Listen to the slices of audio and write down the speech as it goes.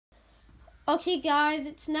Okay guys,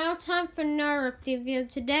 it's now time for another update video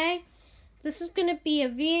today. This is going to be a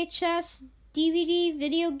VHS, DVD,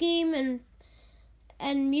 video game,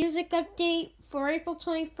 and music update for April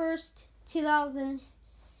 21st,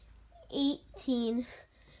 2018.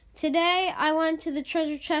 Today I went to the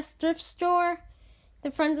Treasure Chest thrift store,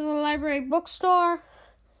 the Friends of the Library bookstore,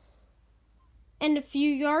 and a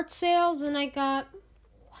few yard sales, and I got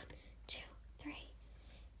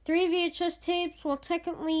three VHS tapes. Well,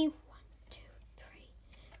 technically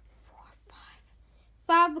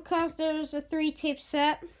five because there's a 3-tape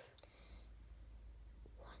set. 1,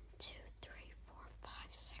 2, 3, 4, 5,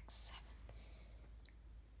 6, 7.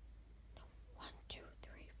 No, 1, 2,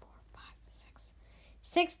 3, 4, 5, 6.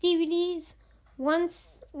 6 DVDs, one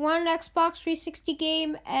Xbox 360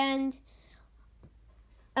 game, and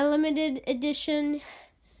a limited edition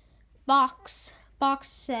box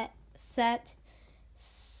set.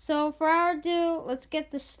 So for our ado, let's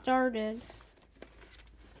get this started.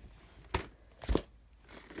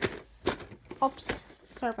 Oops,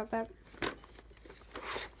 sorry about that.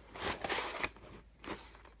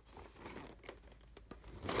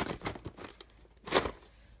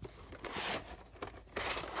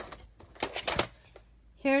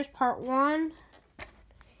 Here's part 1,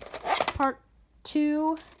 part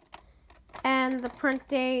 2, and the print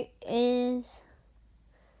date is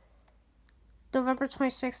November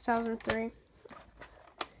 26, 2003.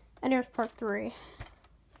 And here's part 3.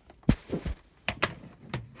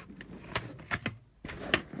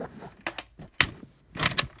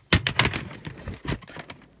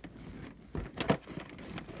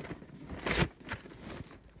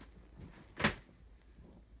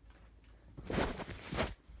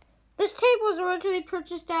 This tape was originally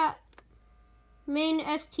purchased at Main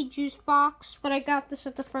ST Juice Box, but I got this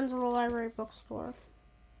at the Friends of the Library bookstore.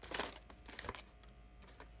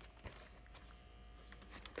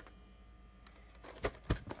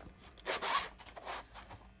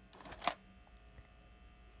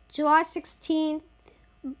 January 16th,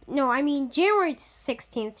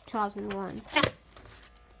 2001.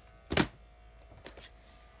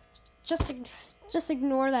 Just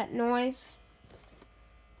ignore that noise.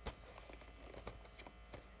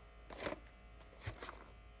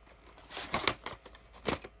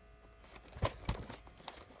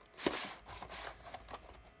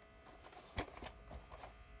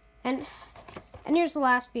 And here's the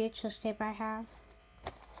last VHS tape I have.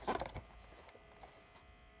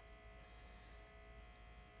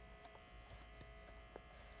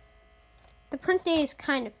 The print date is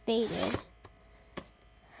kind of faded.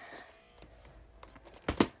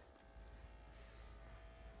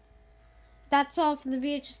 That's all for the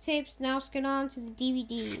VHS tapes. Now let's get on to the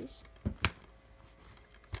DVDs.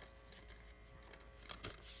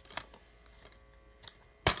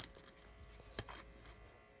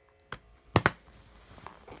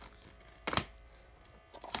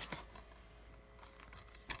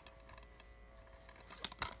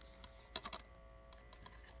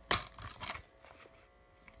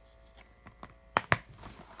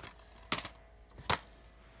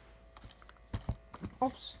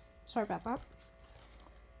 Oops, sorry about that.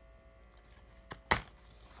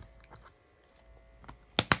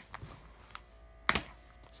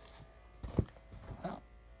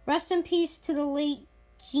 Rest in peace to the late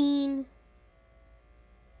Gene.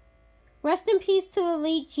 Rest in peace to the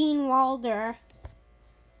late Gene Wilder.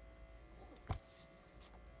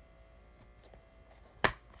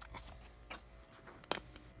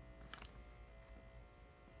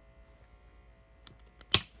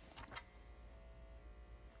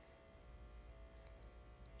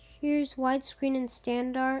 Here's widescreen and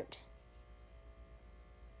standard.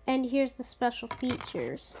 And here's the special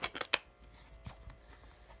features.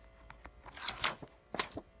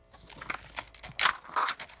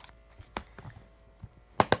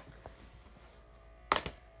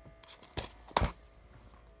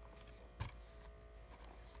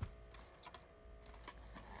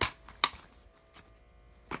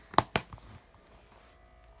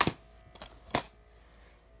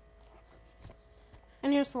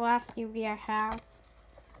 And here's the last DVD I have.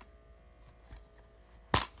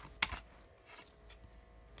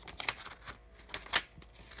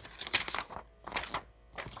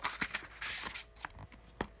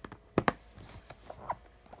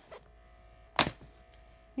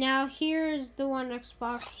 Now here's the one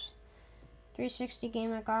Xbox 360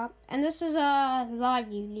 game I got, and this is a live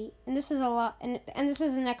DVD, and this is this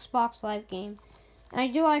is an Xbox Live game, and I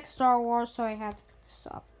do like Star Wars, so I had to pick this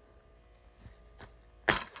up.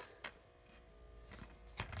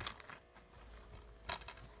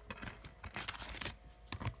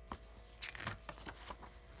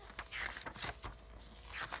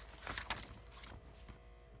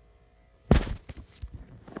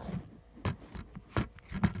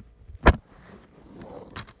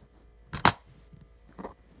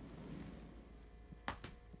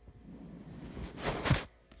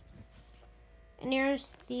 And here's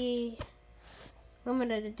the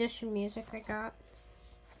limited edition music I got.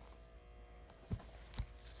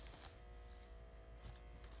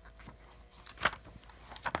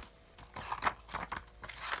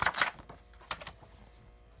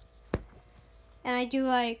 And I do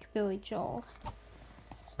like Billy Joel.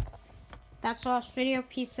 That's all this video.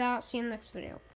 Peace out. See you in the next video.